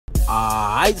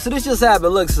Alright, so this just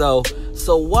happened. Look, so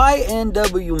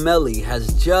YNW Melly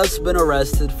has just been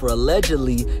arrested for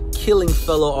allegedly killing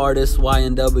fellow artists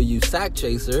YNW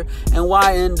Sakchaser and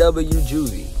YNW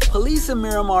Juvy. Police in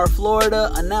Miramar,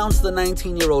 Florida announced the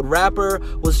 19-year-old rapper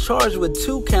was charged with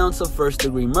 2 counts of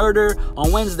first-degree murder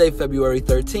on Wednesday, February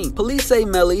 13th. Police say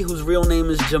Melly, whose real name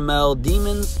is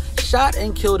Jaysn, shot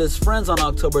and killed his friends on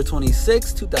October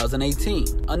 26,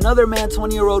 2018. Another man,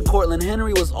 20-year-old Cortland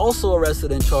Henry, was also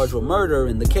arrested and charged with murder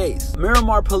in the case.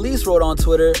 Miramar police wrote on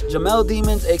Twitter,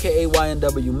 Jaysn, aka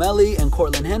YNW Melly, and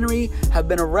Cortland Henry have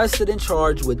been arrested and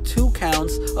charged with 2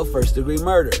 counts of first-degree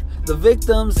murder. The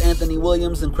victims, Anthony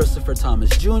Williams and Christopher Thomas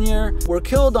Jr., were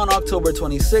killed on October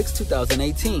 26,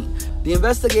 2018. The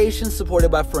investigation, supported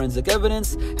by forensic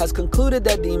evidence, has concluded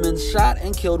that Demons shot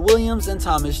and killed Williams and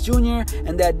Thomas Jr.,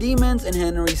 and that Demons and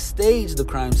Henry staged the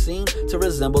crime scene to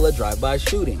resemble a drive-by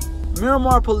shooting.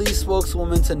 Miramar police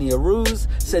spokeswoman Tania Ruse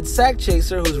said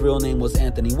Sakchaser, whose real name was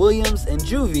Anthony Williams, and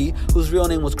Juvy, whose real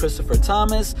name was Christopher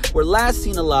Thomas, were last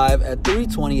seen alive at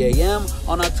 3:20 a.m.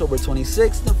 on October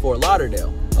 26th in Fort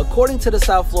Lauderdale. According to the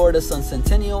South Florida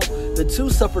Sun-Centennial, the 2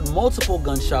 suffered multiple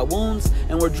gunshot wounds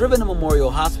and were driven to Memorial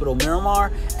Hospital,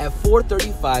 Miramar at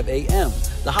 4:35 a.m.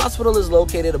 The hospital is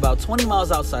located about 20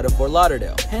 miles outside of Fort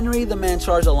Lauderdale. Henry, the man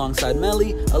charged alongside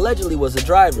Melly, allegedly was a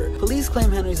driver. Police claim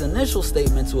Henry's initial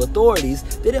statement to authorities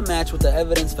didn't match with the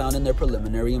evidence found in their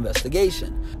preliminary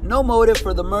investigation. No motive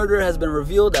for the murder has been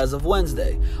revealed as of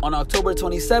Wednesday. On October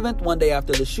 27th, one day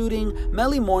after the shooting,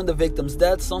 Melly mourned the victims'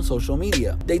 deaths on social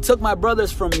media. "They took my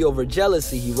brothers from me over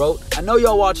jealousy," he wrote. "I know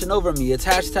y'all watching over me. It's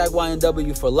hashtag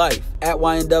YNW for life. At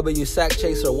YNW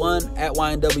Sakchaser1, at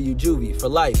YNW Juvy for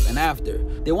life and after.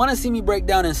 They want to see me break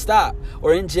down and stop,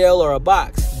 or in jail or a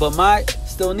box, but my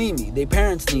still need me. They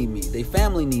parents need me. They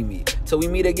family need me. Till we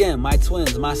meet again, my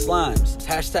twins, my slimes.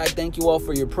 Hashtag thank you all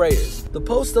for your prayers." The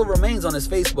post still remains on his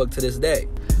Facebook to this day.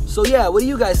 So yeah, what do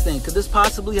you guys think? Could this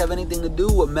possibly have anything to do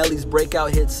with Melly's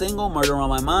breakout hit single, Murder on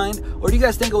My Mind? Or do you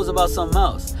guys think it was about something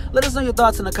else? Let us know your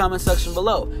thoughts in the comment section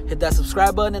below. Hit that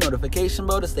subscribe button and notification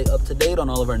bell to stay up to date on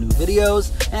all of our new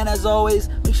videos. And as always,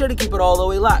 make sure to keep it all the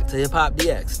way locked to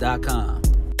hiphopdx.com.